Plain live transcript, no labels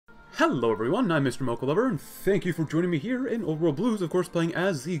Hello everyone, I'm Mr. Mocha Lover, and thank you for joining me here in Old World Blues, of course playing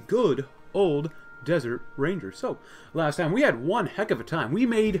as the good old Desert Ranger. So, last time we had one heck of a time. We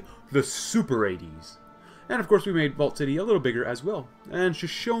made the Super 80s. And of course we made Vault City a little bigger as well. And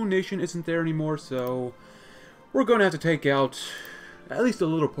Shoshone Nation isn't there anymore, so we're going to have to take out at least a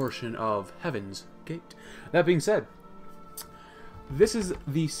little portion of Heaven's Gate. That being said, this is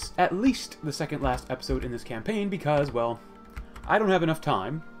at least the second last episode in this campaign because, well, I don't have enough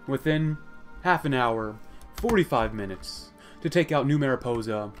time within half an hour, 45 minutes, to take out New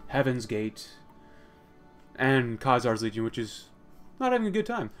Mariposa, Heaven's Gate, and Khazar's Legion, which is not having a good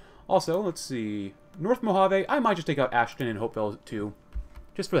time. Also, let's see, North Mojave, I might just take out Ashton and Hopeville too,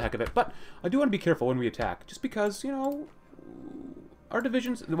 just for the heck of it. But I do want to be careful when we attack, just because, you know, our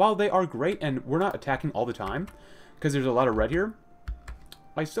divisions, while they are great and we're not attacking all the time, because there's a lot of red here,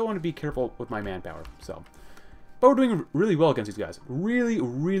 I still want to be careful with my manpower, so. But we're doing really well against these guys. Really,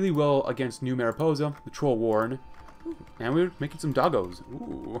 really well against New Mariposa, the Troll Warren. And we're making some doggos.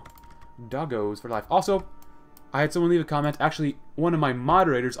 Ooh, doggos for life. Also, I had someone leave a comment. Actually, one of my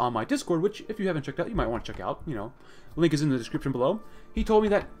moderators on my Discord, which if you haven't checked out, you might want to check out. You know, link is in the description below. He told me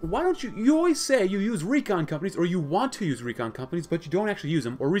that, why don't you always say you use recon companies, or you want to use recon companies, but you don't actually use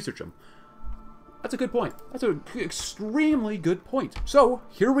them or research them. That's a good point. That's an extremely good point. So,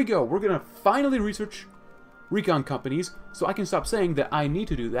 here we go. We're going to finally research recon companies, so I can stop saying that I need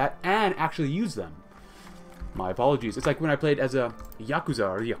to do that and actually use them. My apologies. It's like when I played as a Yakuza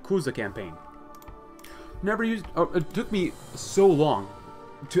or the Yakuza campaign. Never used... Oh, it took me so long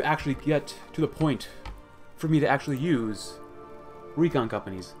to actually get to the point for me to actually use recon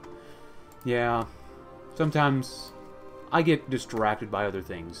companies. Yeah, sometimes I get distracted by other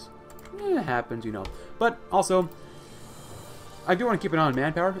things. It happens, you know. But also, I do want to keep an eye on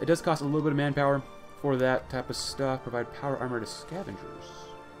manpower. It does cost a little bit of manpower for that type of stuff. Provide power armor to scavengers.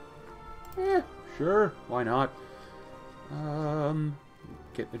 Sure, why not?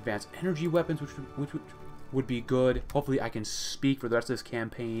 Get advanced energy weapons, which would be good. Hopefully I can speak for the rest of this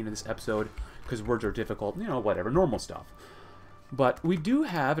campaign and this episode, because words are difficult, you know, whatever, normal stuff. But we do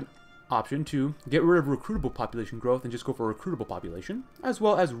have an option to get rid of recruitable population growth and just go for recruitable population, as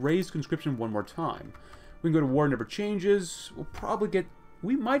well as raise conscription one more time. We can go to war never changes. We'll probably get...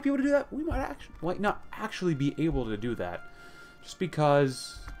 We might be able to do that. We might not actually be able to do that. Just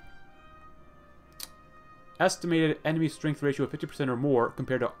because... Estimated enemy strength ratio of 50% or more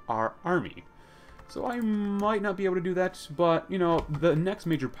compared to our army. So I might not be able to do that, but, you know, the next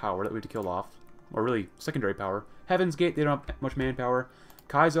major power that we have to kill off, or really secondary power, Heaven's Gate, they don't have much manpower.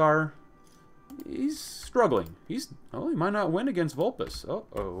 Khazar, he's struggling. He might not win against Vulpus.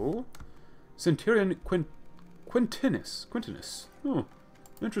 Uh-oh. Centurion Quintinus. Oh,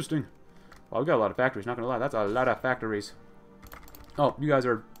 interesting. Well, we got a lot of factories, not gonna lie. That's a lot of factories. Oh, you guys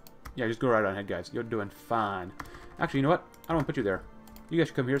are... Yeah, just go right on ahead, guys. You're doing fine. Actually, you know what? I don't want to put you there. You guys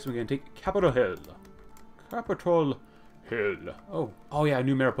should come here so we can take Capitol Hill. Capitol Hill. Oh yeah,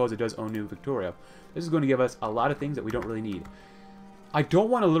 New Mariposa does own New Victoria. This is going to give us a lot of things that we don't really need. I don't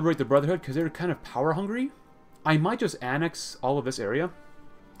want to liberate the Brotherhood because they're kind of power hungry. I might just annex all of this area.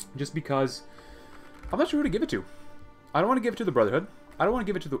 Just because I'm not sure who to give it to. I don't want to give it to the Brotherhood. I don't want to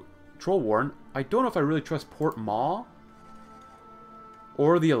give it to the Troll Warren. I don't know if I really trust Port Maw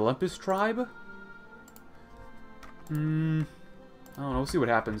or the Olympus tribe. I don't know. We'll see what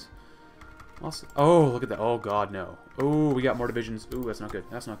happens. Oh, look at that. Oh, God, no. Oh, we got more divisions. Ooh, that's not good.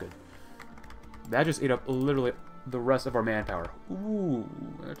 That's not good. That just ate up literally the rest of our manpower. Ooh,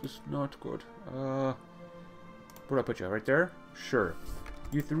 that is not good. Where do I put you? Right there? Sure.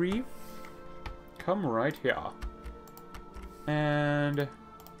 You three, come right here. And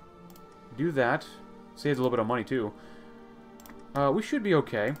do that. Saves a little bit of money, too. We should be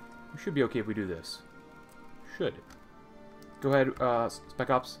okay. We should be okay if we do this. Should. Go ahead, Spec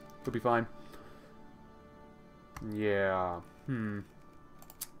Ops. We'll be fine. Yeah.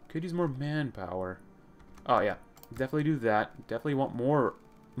 Could use more manpower. Oh, yeah. Definitely do that. Definitely want more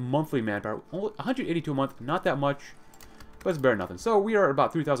monthly manpower. Only 182 a month. Not that much. But it's better than nothing. So we are at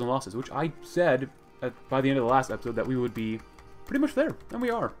about 3,000 losses, which I said by the end of the last episode that we would be pretty much there. And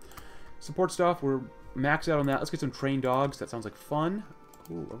we are. Support stuff. We're maxed out on that. Let's get some trained dogs. That sounds like fun.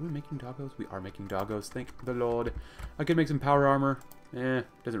 Ooh, are we making doggos? We are making doggos. Thank the Lord. I could make some power armor.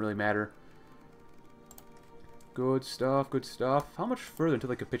 Doesn't really matter. Good stuff, good stuff. How much further until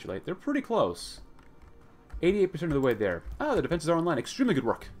they capitulate? They're pretty close. 88% of the way there. Ah, the defenses are online. Extremely good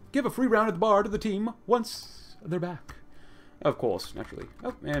work. Give a free round at the bar to the team once they're back. Of course, naturally.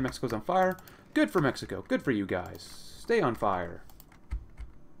 Oh, and Mexico's on fire. Good for Mexico. Good for you guys. Stay on fire.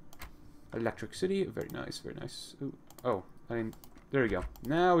 Electric City. Very nice, very nice. Ooh. Oh, I didn't There you go.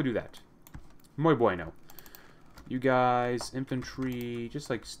 Now we do that. Muy bueno. You guys, infantry, just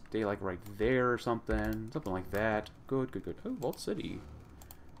like stay like right there or something. Something like that. Good, good, good. Oh, Vault City.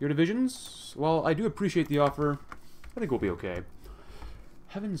 Your divisions? Well, I do appreciate the offer. I think we'll be okay.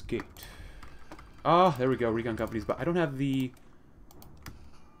 Heaven's Gate. Ah, there we go. Recon companies, but I don't have the...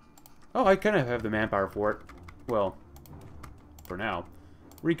 Oh, I kind of have the manpower for it. Well, for now.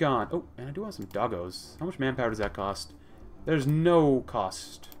 Recon. Oh, and I do want some doggos. How much manpower does that cost? There's no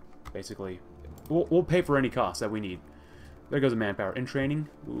cost, basically. We'll pay for any cost that we need. There goes the manpower. In training,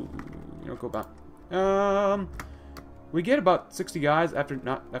 ooh, you know, go about. We get about 60 guys after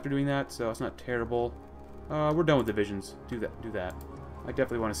doing that, so it's not terrible. We're done with divisions. Do that. I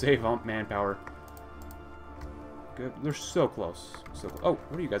definitely want to save on manpower. Good. They're so close. So close. Oh,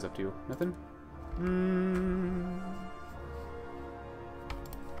 what are you guys up to? Nothing.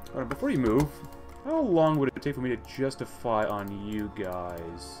 Alright, before you move, how long would it take for me to justify on you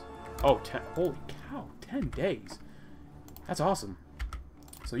guys? Oh, 10. Holy cow, 10 days. That's awesome.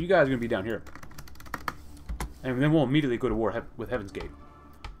 So you guys are going to be down here. And then we'll immediately go to war with Heaven's Gate.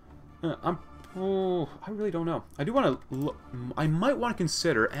 Oh, I really don't know. I do want to... I might want to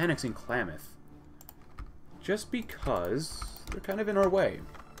consider annexing Klamath. Just because they're kind of in our way.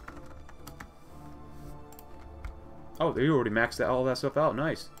 Oh, they already maxed all that stuff out.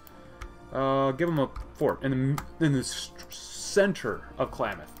 Nice. Give them a fort in the center of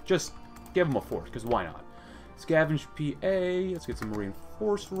Klamath. Just give them a fort, because why not? Scavenge PA. Let's get some Marine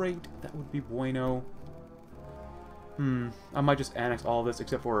Force rate. That would be bueno. I might just annex all of this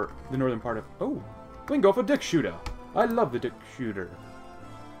except for the northern part of... Oh, we can go for Dick Shooter. I love the Dick Shooter.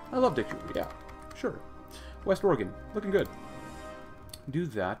 I love Dick Shooter, yeah. Sure. West Oregon. Looking good. Do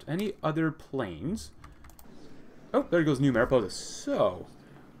that. Any other planes? Oh, there goes New Mariposa. So,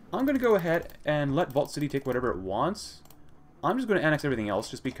 I'm going to go ahead and let Vault City take whatever it wants. I'm just going to annex everything else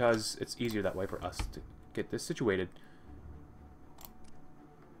just because it's easier that way for us to get this situated.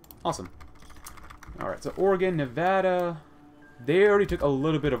 Awesome. Alright, so Oregon, Nevada. They already took a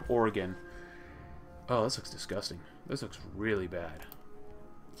little bit of Oregon. Oh, this looks disgusting. This looks really bad.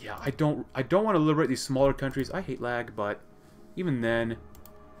 Yeah, I don't want to liberate these smaller countries. I hate lag, but even then,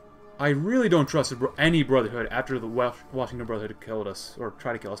 I really don't trust any Brotherhood after the Washington Brotherhood killed us, or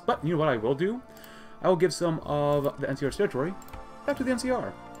tried to kill us. But you know what I will do? I will give some of the NCR's territory back to the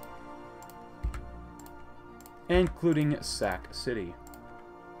NCR. Including Sac City.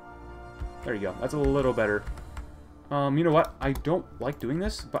 There you go. That's a little better. You know what? I don't like doing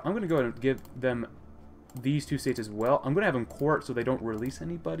this, but I'm going to go ahead and give them these two states as well. I'm going to have them court so they don't release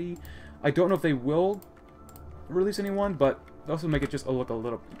anybody. I don't know if they will release anyone, but also make it just look a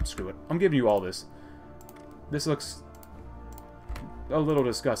little... Screw it. I'm giving you all this. This looks a little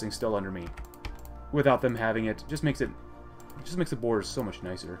disgusting still under me. Without them having it. Just makes the borders so much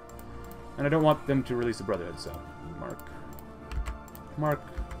nicer. And I don't want them to release the Brotherhood, so... Mark. Mark.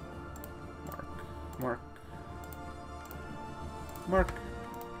 Mark. Mark.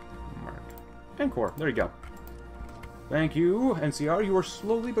 Mark. And core. There you go. Thank you, NCR. You are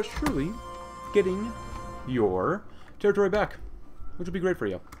slowly but surely getting your territory back, which will be great for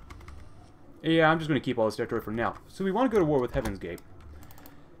you. Yeah, I'm just going to keep all this territory for now. So we want to go to war with Heaven's Gate.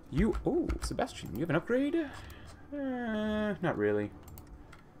 You... Oh, Sebastian, you have an upgrade? Not really.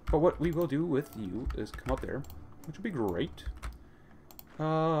 But what we will do with you is come up there, which will be great. You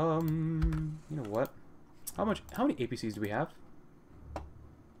know what? How many APCs do we have?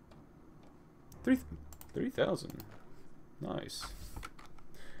 3,000. Nice.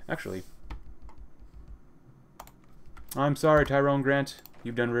 Actually, I'm sorry, Tyrone Grant.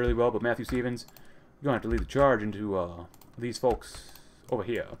 You've done really well, but Matthew Stevens, you're going to have to lead the charge into these folks over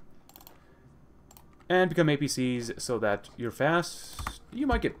here. And become APCs so that you're fast. You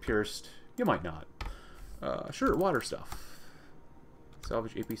might get pierced. You might not. Sure, water stuff.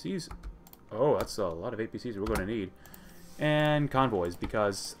 Salvage APCs. Oh, that's a lot of APCs we're going to need. And convoys,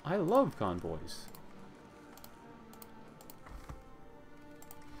 because I love convoys.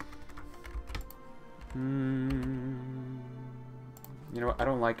 You know what? I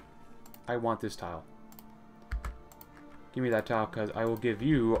don't like... I want this tile. Give me that tile, because I will give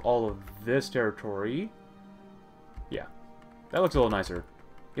you all of this territory. Yeah. That looks a little nicer.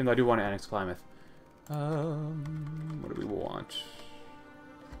 Even though I do want to annex Klamath. What do we want?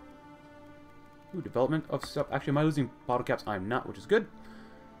 Ooh, development of stuff. Actually, am I losing bottle caps? I'm not, which is good.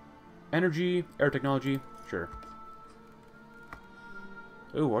 Energy, air technology, sure.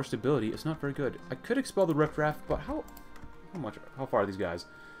 Ooh, our stability is not very good. I could expel the riffraff, but how far are these guys?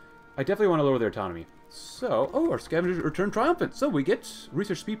 I definitely want to lower their autonomy. So, oh, our scavengers return triumphant. So we get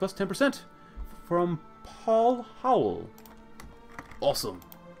research speed plus 10% from Paul Howell. Awesome.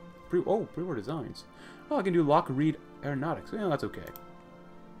 Pre-war designs. Oh, I can do lock read aeronautics. Yeah, that's okay.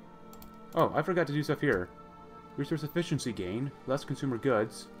 Oh, I forgot to do stuff here. Resource efficiency gain. Less consumer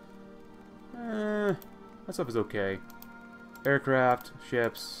goods. That stuff is okay. Aircraft,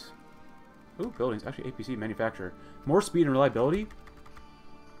 ships. Ooh, buildings. Actually, APC manufacturer. More speed and reliability.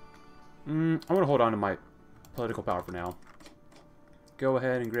 I'm going to hold on to my political power for now. Go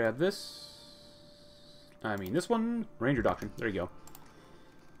ahead and grab this. I mean, this one. Ranger Doctrine. There you go.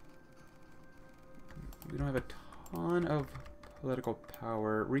 We don't have a ton of political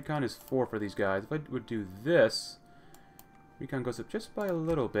power. Recon is 4 for these guys. If I would do this, Recon goes up just by a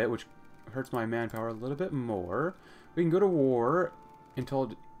little bit, which hurts my manpower a little bit more. We can go to war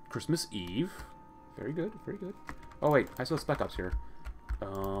until Christmas Eve. Very good, very good. Oh wait, I still have Spec Ops here.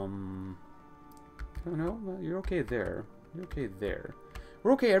 Oh no, well, you're okay there. You're okay there.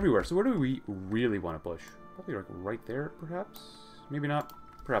 We're okay everywhere, so where do we really want to push? Probably like right there, perhaps? Maybe not.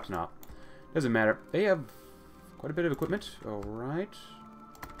 Perhaps not. Doesn't matter. They have quite a bit of equipment. Alright.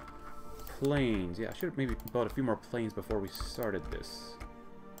 Planes. Yeah, I should have maybe built a few more planes before we started this.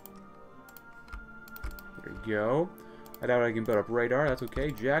 There we go. I doubt I can build up radar. That's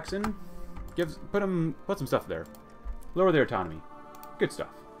okay. Jackson. Put some stuff there. Lower their autonomy. Good stuff.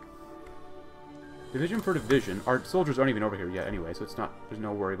 Division for division. Our soldiers aren't even over here yet anyway, so it's not. There's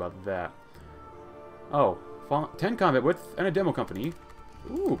no worry about that. Oh, 10 combat width and a demo company.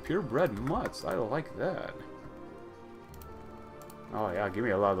 Ooh, purebred mutts. I like that. Oh yeah, give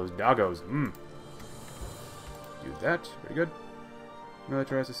me a lot of those doggos. Do that. Very good.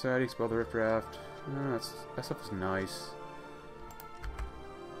 Militarized society. Expel the riffraff. That stuff is nice.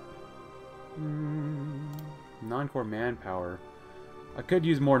 Non-core manpower. I could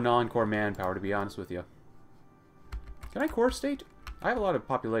use more non-core manpower, to be honest with you. Can I core state? I have a lot of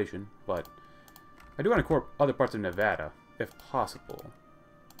population, but I do want to core other parts of Nevada, if possible.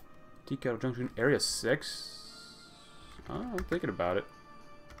 Tea Kettle Junction, Area 6. Oh, I'm thinking about it.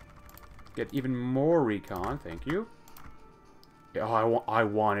 Get even more recon, thank you. Yeah, oh, I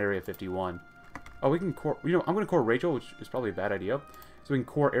want Area 51. Oh, we can core... You know, I'm going to core Rachel, which is probably a bad idea. So we can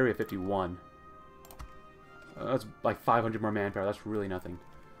core Area 51. That's like 500 more manpower. That's really nothing.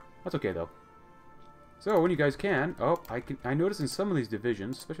 That's okay, though. So, when you guys can... Oh, I notice in some of these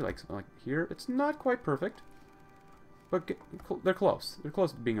divisions, especially like here, it's not quite perfect. But they're close. They're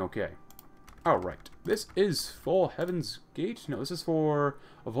close to being okay. Alright. This is for Heaven's Gate? No, this is for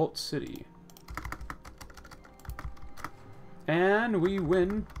Vault City. And we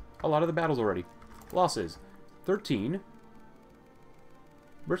win a lot of the battles already. Losses. 13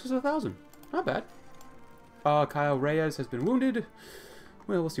 versus 1,000. Not bad. Kyle Reyes has been wounded.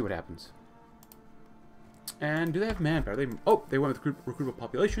 Well, we'll see what happens. And do they have manpower? They went with recruitable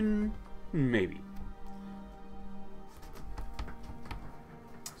population? Maybe.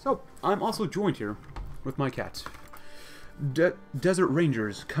 So, I'm also joined here with my cat. Desert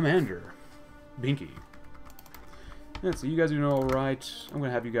Rangers Commander, Binky. Let's see, you guys are doing alright. I'm going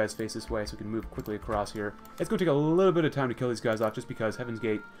to have you guys face this way so we can move quickly across here. It's going to take a little bit of time to kill these guys off just because Heaven's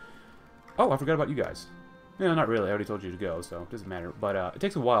Gate... Oh, I forgot about you guys. No, not really. I already told you to go, so it doesn't matter. But it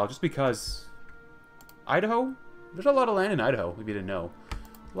takes a while just because... Idaho? There's a lot of land in Idaho, if you didn't know.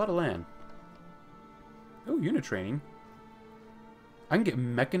 A lot of land. Oh, unit training. I can get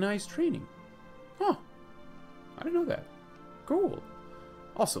mechanized training. Huh. I didn't know that. Cool.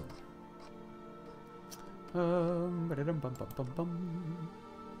 Awesome. One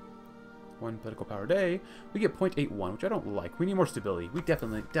political power a day. We get 0.81, which I don't like. We need more stability. We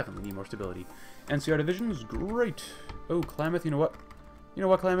definitely need more stability. NCR divisions, great. Oh, Klamath, you know what? You know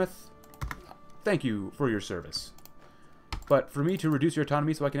what, Klamath? Thank you for your service. But for me to reduce your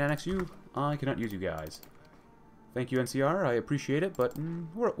autonomy so I can annex you, I cannot use you guys. Thank you, NCR. I appreciate it, but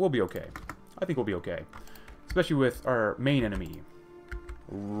we'll be okay. I think we'll be okay. Especially with our main enemy.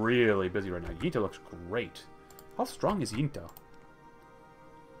 Really busy right now. Yinta looks great. How strong is Yinta?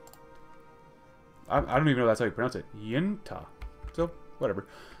 I don't even know if that's how you pronounce it. Yinta. So, whatever.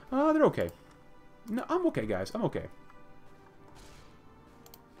 They're okay. No, I'm okay, guys. I'm okay.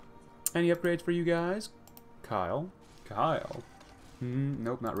 Any upgrades for you guys? Kyle? Kyle?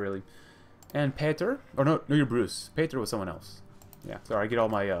 Nope, not really. And Peter? Or no, you're Bruce. Peter was someone else. Yeah, sorry, I get all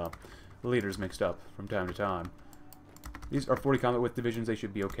my leaders mixed up from time to time. These are 40 combat with divisions. They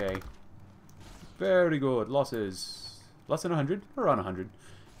should be okay. Very good. Losses. Less than 100? Around 100.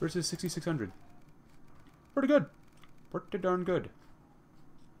 Versus 6,600. Pretty good. Pretty darn good.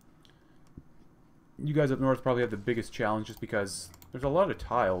 You guys up north probably have the biggest challenge just because there's a lot of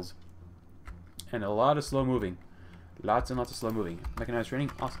tiles. And a lot of slow moving. Lots and lots of slow moving. Mechanized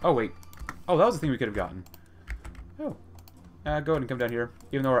training. Awesome. Oh, wait. Oh, that was the thing we could have gotten. Oh. Go ahead and come down here.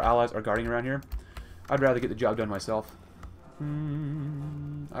 Even though our allies are guarding around here, I'd rather get the job done myself. I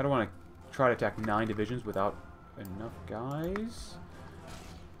don't want to try to attack 9 divisions without enough guys.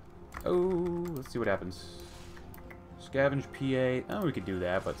 Oh, let's see what happens. Scavenge PA. Oh, we could do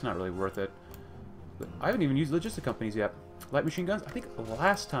that, but it's not really worth it. But I haven't even used logistic companies yet. Light machine guns. I think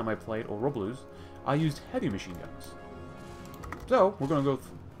last time I played OWB Blues, I used heavy machine guns. So, we're going to go with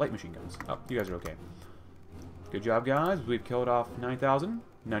light machine guns. Oh, you guys are okay. Good job, guys. We've killed off 9,000,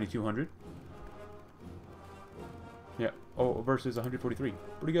 9,200. Yeah. Oh, versus 143.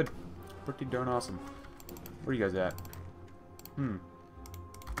 Pretty good. Pretty darn awesome. Where are you guys at?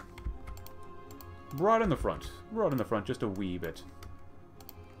 Right in the front. Right in the front, just a wee bit.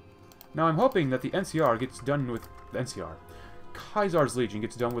 Now, I'm hoping that the NCR gets done with... The NCR. Caesar's Legion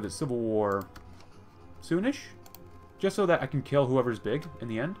gets done with its Civil War soonish. Just so that I can kill whoever's big in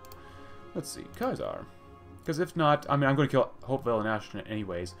the end. Let's see. Caesar. Because if not, I mean, I'm going to kill Hopeville and Ashton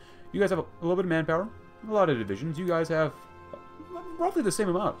anyways. You guys have a little bit of manpower. A lot of divisions. You guys have roughly the same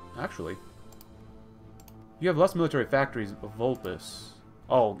amount, actually. You have less military factories. Vulpes.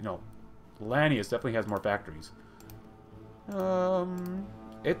 Oh, no. Lanius definitely has more factories.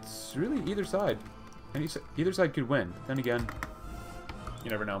 It's really either side. Either side could win. Then again, you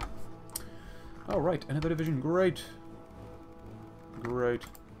never know. Alright, another division. Great. Great.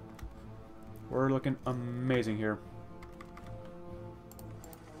 We're looking amazing here.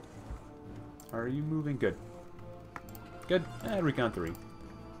 Are you moving? Good. Good. Recon 3.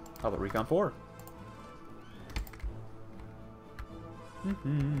 How about Recon 4?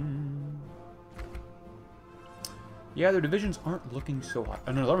 Yeah, their divisions aren't looking so hot.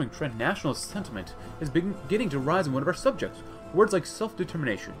 An alarming trend, nationalist sentiment, is beginning to rise in one of our subjects. Words like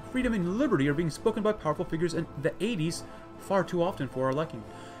self-determination, freedom, and liberty are being spoken by powerful figures in the 80s far too often for our liking.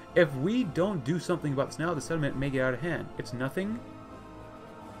 If we don't do something about this now, the sentiment may get out of hand. It's nothing.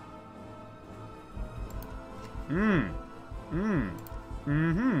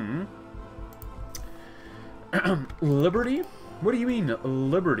 Liberty? What do you mean,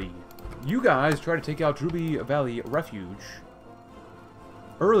 liberty? You guys try to take out Ruby Valley Refuge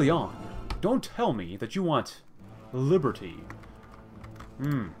early on. Don't tell me that you want liberty.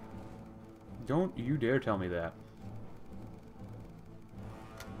 Don't you dare tell me that.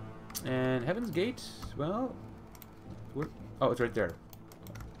 And Heaven's Gate, well... What? Oh, it's right there.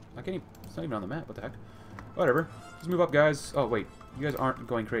 I can't even... It's not even on the map. What the heck? Whatever. Let's move up, guys. Oh, wait. You guys aren't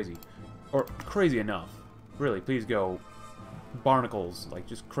going crazy. Or crazy enough. Really, please go barnacles. Like,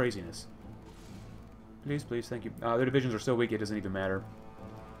 just craziness. Please, please, thank you. Their divisions are so weak, it doesn't even matter.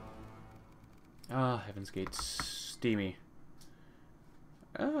 Heaven's Gate. Steamy.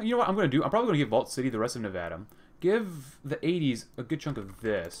 You know what I'm going to do? I'm probably going to give Vault City the rest of Nevada. Give the 80s a good chunk of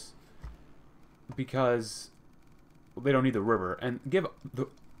this. Because they don't need the river. And give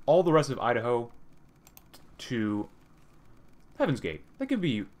all the rest of Idaho to Heaven's Gate. They can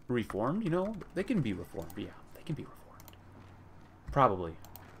be reformed, you know? They can be reformed. Yeah, they can be reformed. Probably.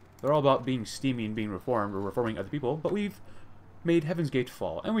 They're all about being steamy and being reformed or reforming other people. But we've made Heaven's Gate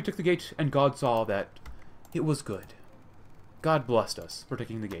fall. And we took the gate, and God saw that it was good. God blessed us for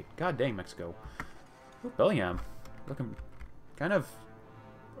taking the gate. God dang, Mexico. Ooh, Bellingham. Looking kind of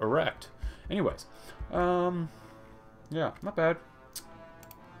erect. Anyways. Yeah, not bad.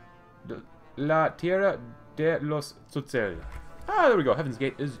 La Tierra de los Tzotzil. Ah, there we go. Heaven's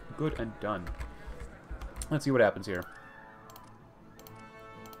Gate is good and done. Let's see what happens here.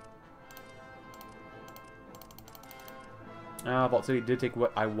 Vault City did take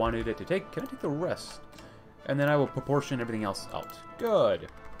what I wanted it to take. Can I take the rest? And then I will proportion everything else out. Good.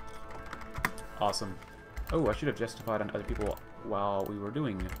 Awesome. Oh, I should have justified on other people while we were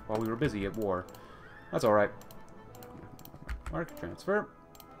busy at war. That's alright. Mark, transfer.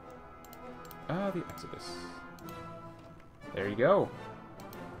 The Exodus. There you go.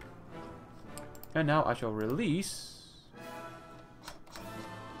 And now I shall release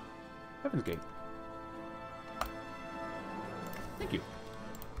Heaven's Gate. Thank you.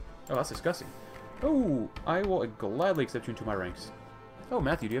 Oh, that's disgusting. Oh, I will gladly accept you into my ranks. Oh,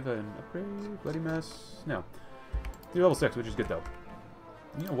 Matthew, do you have an upgrade? Bloody mess? No. You're level 6, which is good, though.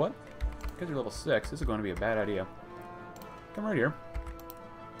 You know what? Because you're level 6, this is going to be a bad idea. Come right here.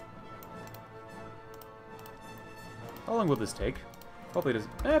 How long will this take? Hopefully it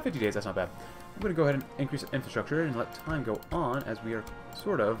does. 50 days, that's not bad. I'm going to go ahead and increase infrastructure and let time go on as we are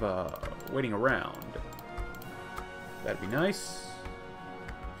sort of waiting around. That'd be nice.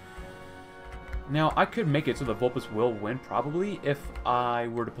 Now, I could make it so the Vulpes will win, probably, if I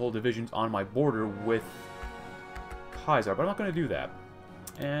were to pull divisions on my border with Kaiser, but I'm not going to do that.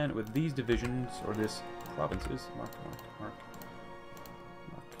 And with these divisions, or this provinces, mark, mark, mark.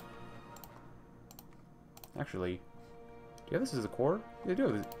 Actually, yeah, this is a core. They do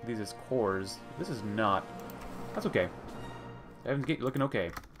have these as cores. This is not. That's okay. Nevadans Gate looking okay.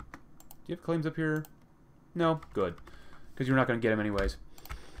 Do you have claims up here? No? Good. Because you're not going to get them anyways.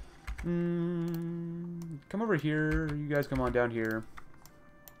 Come over here. You guys come on down here.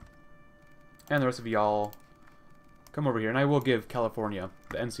 And the rest of y'all come over here. And I will give California,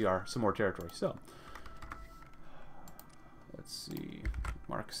 the NCR, some more territory. So, let's see.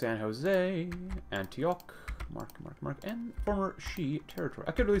 Mark San Jose, Antioch, mark, and former Xi territory.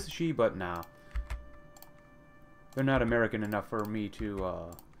 I could release the Xi, but nah. They're not American enough for me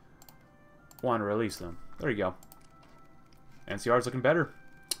to want to release them. There you go. NCR's looking better.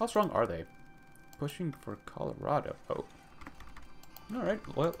 How strong are they? Pushing for Colorado. Oh. Alright,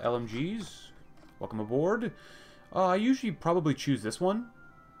 well, LMGs. Welcome aboard. I usually probably choose this one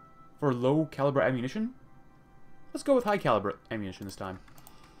for low caliber ammunition. Let's go with high caliber ammunition this time.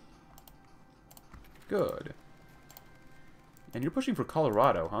 Good. And you're pushing for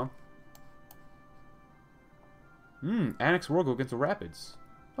Colorado, huh? Annex war, go against the Rapids.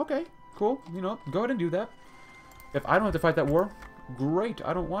 Okay, cool. You know, go ahead and do that. If I don't have to fight that war, great.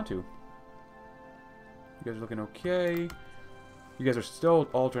 I don't want to. You guys are looking okay. You guys are still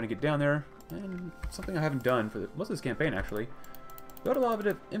all trying to get down there. And something I haven't done for most of this campaign, actually. Build a lot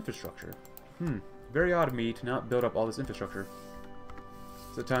of infrastructure. Very odd of me to not build up all this infrastructure.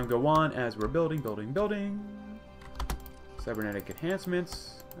 So time go on as we're building. Cybernetic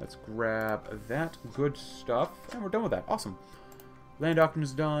enhancements. Let's grab that good stuff. And we're done with that. Awesome. Land doctrine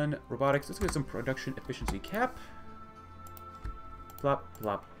is done. Robotics. Let's get some production efficiency cap. Plop,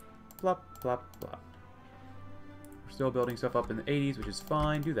 plop, plop, plop, plop. We're still building stuff up in the 80s, which is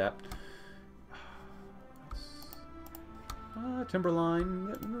fine. Do that.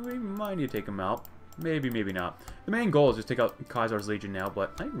 Timberline. We might need to take them out. Maybe, maybe not. The main goal is just take out Kaiser's Legion now,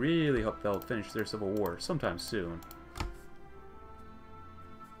 but I really hope they'll finish their civil war sometime soon.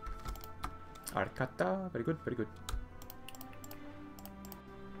 Arcata. Very good, very good.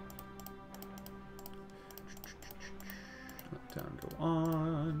 Let time go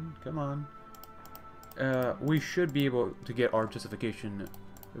on. Come on. We should be able to get our justification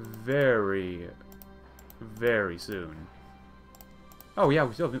very, very soon. Oh yeah,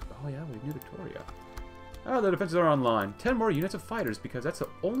 we still have we have New Victoria. Oh, the defenses are online. 10 more units of fighters, because that's the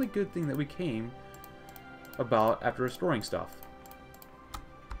only good thing that we came about after restoring stuff.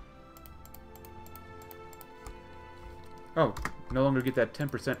 Oh, no longer get that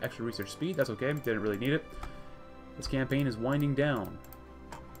 10% extra research speed. That's okay. Didn't really need it. This campaign is winding down.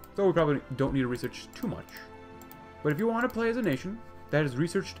 So we probably don't need to research too much. But if you want to play as a nation that has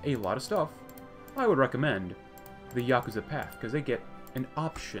researched a lot of stuff, I would recommend the Yakuza Pact, because they get an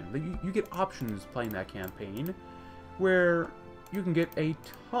option. You get options playing that campaign, where you can get a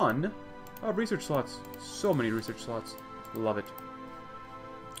ton of research slots. So many research slots. Love it.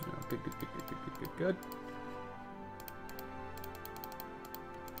 Oh, good, good, good, good, good, good, good, good.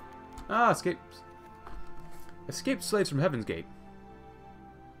 Ah, escaped slaves from Heaven's Gate.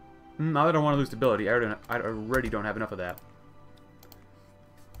 I don't want to lose stability. I already don't have enough of that.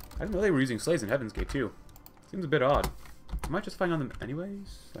 I didn't know they were using slaves in Heaven's Gate, too. Seems a bit odd. Am I justifying on them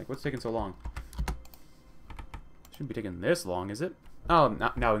anyways? Like, what's taking so long? Shouldn't be taking this long, is it? Oh,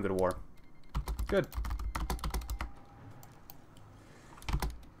 now we can go to war. Good.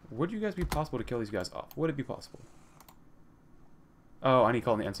 Would you guys be possible to kill these guys off? Would it be possible? Oh, I need to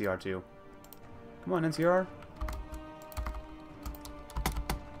call in the NCR, too. Come on, NCR.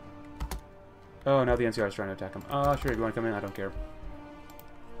 Oh, now the NCR is trying to attack him. Sure, if you want to come in, I don't care.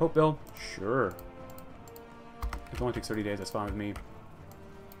 Hope Bill? Sure. If it only takes 30 days, that's fine with me.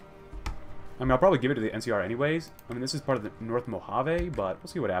 I mean, I'll probably give it to the NCR anyways. I mean, this is part of the North Mojave, but we'll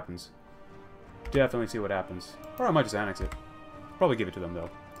see what happens. Definitely see what happens. Or I might just annex it. Probably give it to them, though.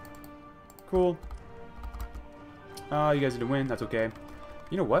 Cool. You guys need to win. That's okay.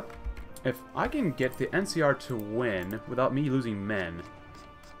 You know what? If I can get the NCR to win without me losing men,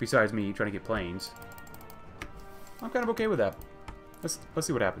 besides me trying to get planes, I'm kind of okay with that. Let's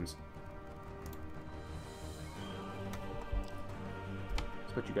see what happens.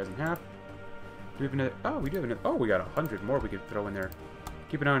 Let's put you guys in half. Do we have another? Oh, we do have another. Oh, we got 100 more we could throw in there.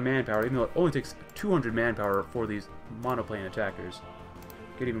 Keep an eye on manpower, even though it only takes 200 manpower for these monoplane attackers.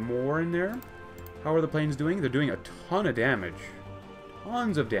 Get even more in there. How are the planes doing? They're doing a ton of damage.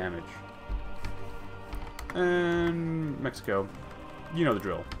 Tons of damage. And Mexico. You know the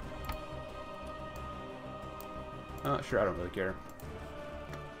drill. Sure, I don't really care.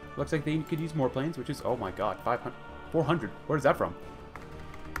 Looks like they could use more planes, which is, oh my god, 500, 400. Where's that from?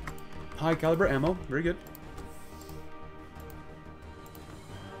 High caliber ammo. Very good.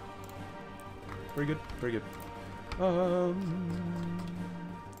 Very good. Very good.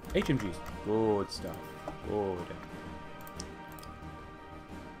 HMGs. Good stuff. Good.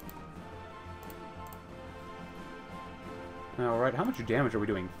 Alright, how much damage are we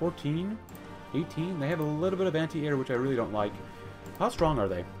doing? 14? 18? They have a little bit of anti-air, which I really don't like. How strong are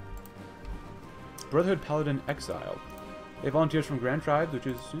they? Brotherhood Paladin Exile. They have volunteers from Grand Tribes, which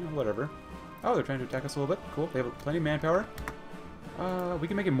is, you know, whatever. Oh, they're trying to attack us a little bit. Cool. They have plenty of manpower. We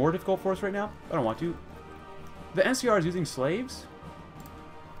can make it more difficult for us right now. I don't want to. The NCR is using slaves?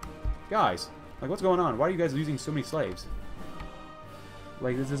 Guys, like, what's going on? Why are you guys using so many slaves?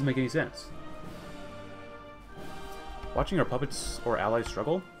 Like, this doesn't make any sense. Watching our puppets or allies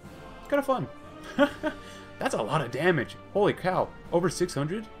struggle? It's kind of fun. That's a lot of damage. Holy cow. Over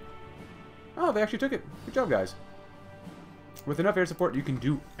 600? Oh, they actually took it. Good job, guys. With enough air support, you can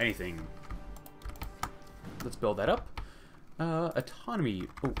do anything. Let's build that up. Autonomy.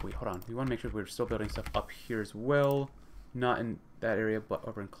 Oh, wait, hold on. We want to make sure we're still building stuff up here as well. Not in that area, but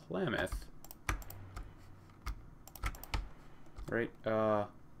over in Klamath. Right, oh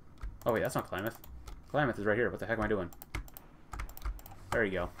wait, that's not Klamath. Klamath is right here. What the heck am I doing? There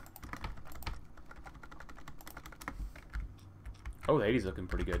you go. Oh, the 80's looking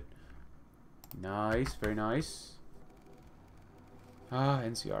pretty good. Nice, very nice.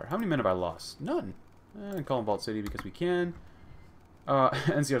 NCR. How many men have I lost? None. And call them Vault City because we can.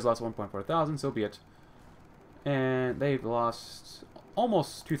 NCR's lost 1.4 thousand, so be it. And they've lost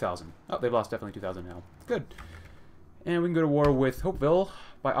almost 2,000. Oh, they've lost definitely 2,000 now. Good. And we can go to war with Hopeville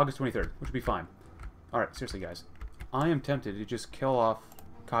by August 23rd, which would be fine. Alright, seriously, guys. I am tempted to just kill off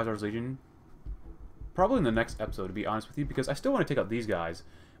Khazar's Legion. Probably in the next episode, to be honest with you, because I still want to take out these guys.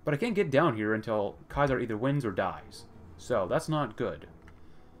 But I can't get down here until Khazar either wins or dies. So, that's not good.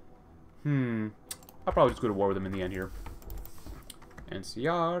 I'll probably just go to war with them in the end here.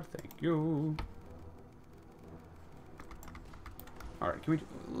 NCR, thank you. Alright,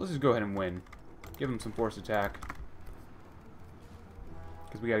 let's just go ahead and win. Give them some forced attack.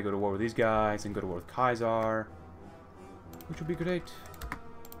 Because we gotta go to war with these guys and go to war with Khazar. Which would be great.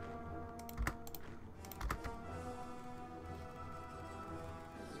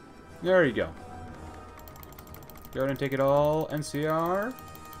 There you go. Go ahead and take it all, NCR.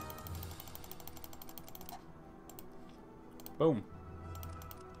 Boom.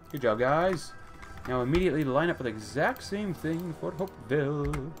 Good job, guys. Now immediately line up for the exact same thing for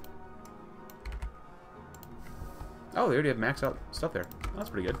Hopeville. Oh, they already have maxed out stuff there. That's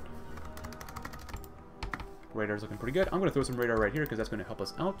pretty good. Radar's looking pretty good. I'm going to throw some radar right here because that's going to help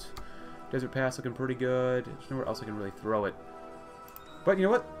us out. Desert Pass looking pretty good. There's nowhere else I can really throw it. But you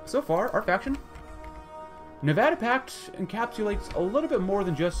know what? So far, our faction, Nevada Pact encapsulates a little bit more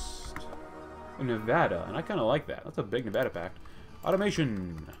than just Nevada, and I kind of like that. That's a big Nevada Pact.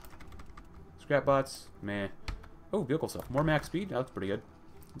 Automation. Scrap bots. Meh. Oh, vehicle stuff. More max speed. That's pretty good.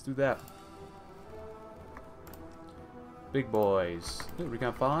 Let's do that. Big boys. Ooh,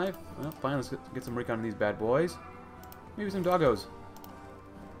 recon 5. Well, fine. Let's get some recon on these bad boys. Maybe some doggos.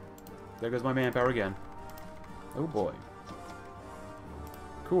 There goes my manpower again. Oh boy.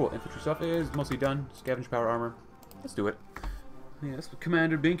 Cool. Infantry stuff is mostly done. Scavenge power armor. Let's do it. Yes,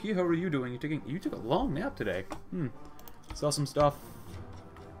 Commander Binky, how are you doing? You took a long nap today. Sell some stuff.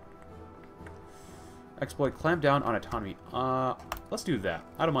 Exploit clamp down on autonomy. Let's do that.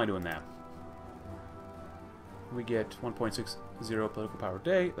 I don't mind doing that. We get 1.60 political power a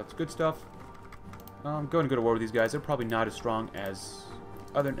day. That's good stuff. Go ahead and go to war with these guys. They're probably not as strong as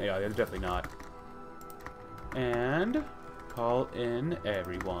other. Yeah, they're definitely not. And call in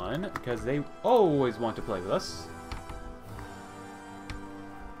everyone because they always want to play with us.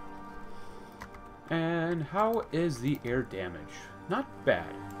 And how is the air damage? Not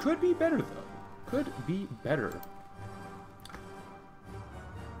bad. Could be better though. Could be better.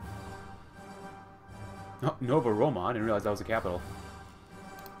 Oh, Nova Roma. I didn't realize that was the capital.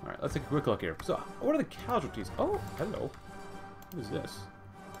 Alright, let's take a quick look here. So, what are the casualties? Oh, hello. What is this?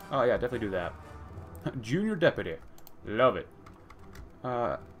 Oh, yeah, definitely do that. Junior Deputy. Love it.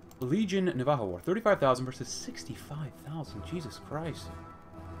 Legion Navajo War. 35,000 versus 65,000. Jesus Christ.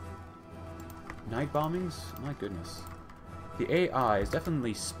 Night bombings? My goodness. The AI is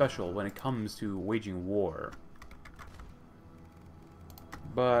definitely special when it comes to waging war.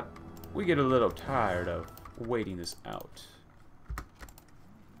 But we get a little tired of waiting this out.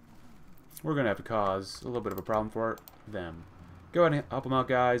 We're going to have to cause a little bit of a problem for them. Go ahead and help them out,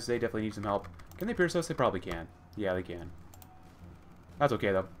 guys. They definitely need some help. Can they pierce us? They probably can. Yeah, they can. That's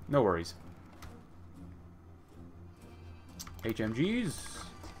okay, though. No worries. HMGs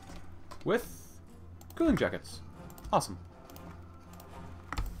with cooling jackets. Awesome.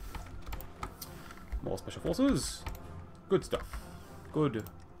 More special forces. Good stuff. Good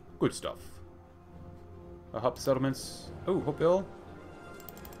stuff. Help the settlements. Oh, Hopeville.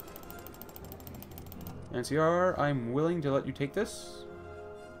 NCR, I'm willing to let you take this.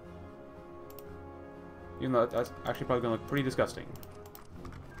 Even though that's actually probably going to look pretty disgusting.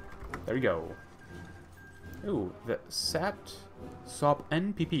 There you go. Ooh, the SAT SOP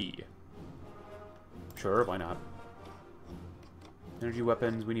NPP. Sure, why not? Energy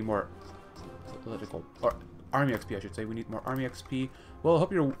weapons, we need more political... Or Army XP, I should say. We need more Army XP. Well, I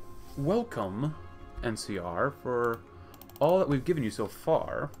hope you're welcome, NCR, for all that we've given you so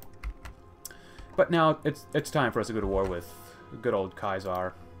far. But now, it's time for us to go to war with good old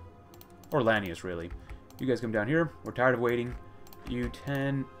Kaisar. Or Lanius, really. You guys come down here. We're tired of waiting. You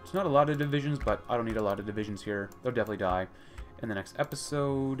 10... It's not a lot of divisions, but I don't need a lot of divisions here. They'll definitely die in the next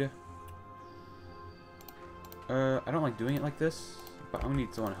episode. I don't like doing it like this, but I'm going to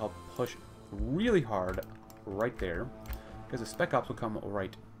need someone to help push really hard right there. Because the Spec Ops will come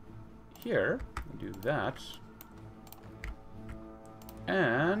right here. Do that.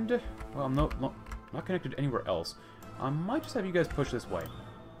 And... Well, I'm not connected anywhere else. I might just have you guys push this way.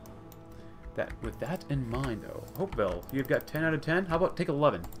 With that in mind, though, Hopeville, you've got 10 out of 10. How about take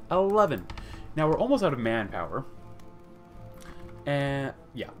 11? 11. Now, we're almost out of manpower. And,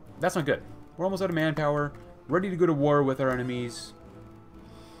 yeah, that's not good. We're almost out of manpower. Ready to go to war with our enemies.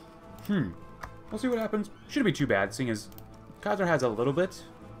 We'll see what happens. Shouldn't be too bad, seeing as Kaiser has a little bit.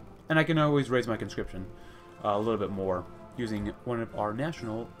 And I can always raise my conscription a little bit more using one of our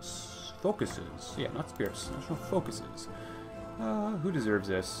national focuses. Yeah, not spirits. National focuses. Who deserves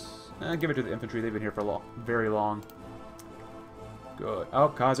this? Give it to the infantry. They've been here for very long. Good. Oh,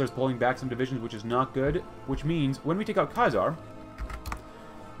 Kaiser's pulling back some divisions, which is not good. Which means when we take out Kaiser,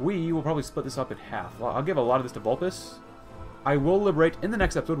 we will probably split this up in half. Well, I'll give a lot of this to Vulpes. I will liberate in the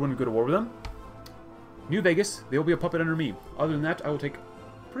next episode when we go to war with them. New Vegas, they will be a puppet under me. Other than that, I will take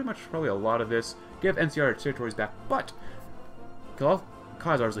pretty much probably a lot of this. Give NCR its territories back, but kill off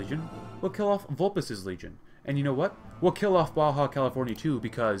Kaiser's Legion. We'll kill off Vulpes' Legion. And you know what? We'll kill off Baja California too,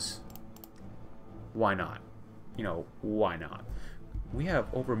 because why not? You know, why not? We have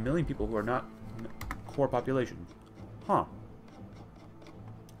over 1 million people who are not core population. Huh.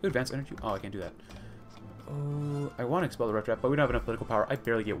 Advanced energy? Oh, I can't do that. Oh, I want to expel the Red Trap, but we don't have enough political power. I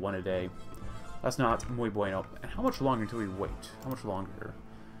barely get 1 a day. That's not muy bueno. And how much longer until we wait? How much longer?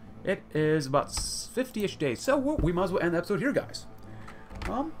 It is about 50-ish days. So we might as well end the episode here, guys.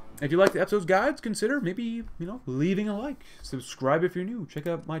 If you like the episode's guides, consider maybe, you know, leaving a like. Subscribe if you're new. Check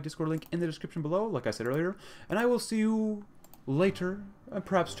out my Discord link in the description below, like I said earlier. And I will see you later,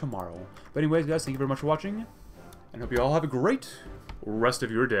 perhaps tomorrow. But anyways, guys, thank you very much for watching. And hope you all have a great rest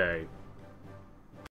of your day.